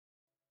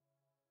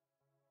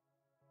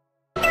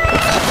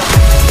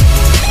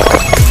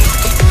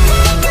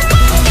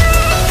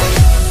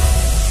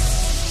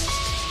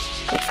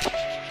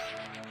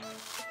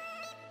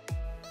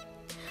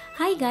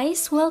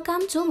guys,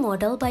 welcome to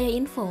Model Bio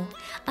Info,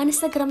 an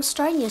Instagram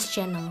Story News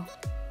channel.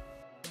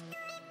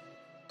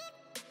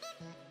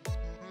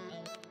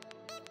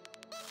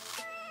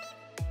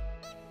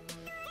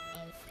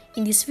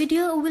 In this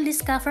video, we will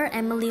discover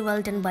Emily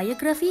Walden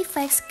biography,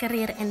 facts,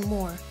 career, and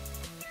more.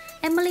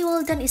 Emily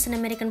Walden is an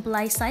American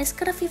plus-size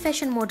curvy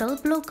fashion model,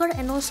 blogger,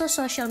 and also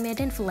social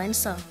media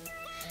influencer.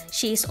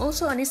 She is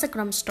also an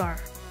Instagram star.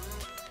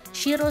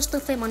 She rose to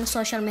fame on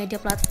social media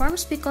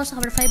platforms because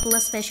of her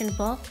fabulous fashion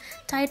blog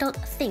titled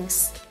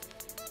Things.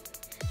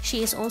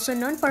 She is also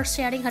known for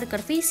sharing her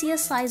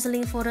curvaceous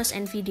sizzling photos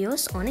and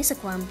videos on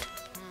Instagram.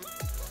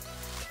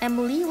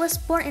 Emily was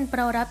born and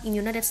brought up in the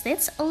United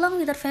States along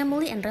with her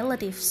family and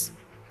relatives.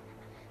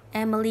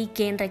 Emily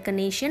gained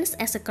recognition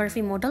as a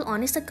curvy model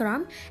on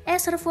Instagram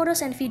as her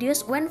photos and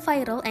videos went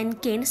viral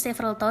and gained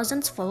several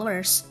thousand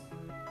followers.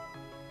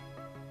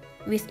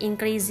 With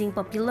increasing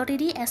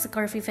popularity as a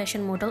curvy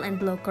fashion model and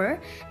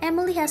blogger,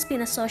 Emily has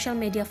been a social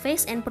media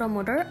face and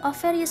promoter of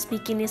various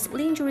bikinis,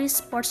 lingerie,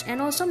 sports,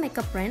 and also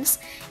makeup brands,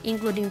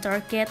 including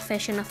Target,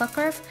 Fashion Nova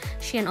Curve,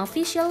 Shein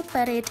Official,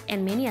 Parade,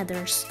 and many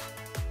others.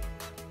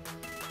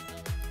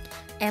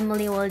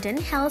 Emily Walden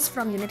hails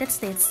from United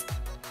States.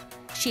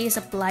 She is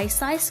a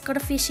plus-size,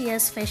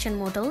 curvaceous fashion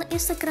model,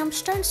 Instagram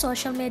star, and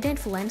social media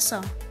influencer.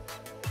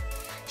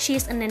 She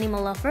is an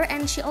animal lover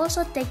and she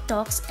also takes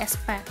dogs as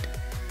pet.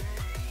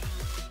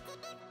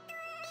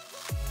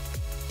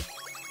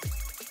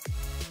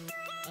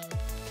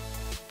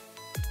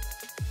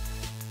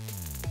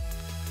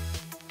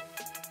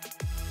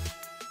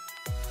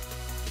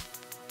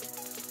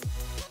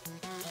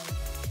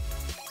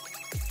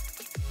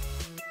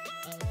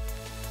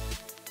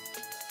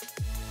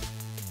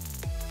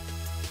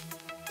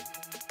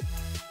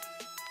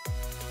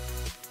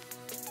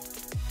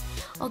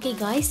 Okay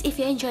guys, if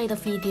you enjoyed the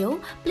video,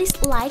 please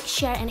like,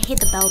 share, and hit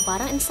the bell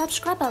button and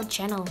subscribe our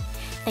channel.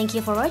 Thank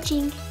you for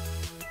watching.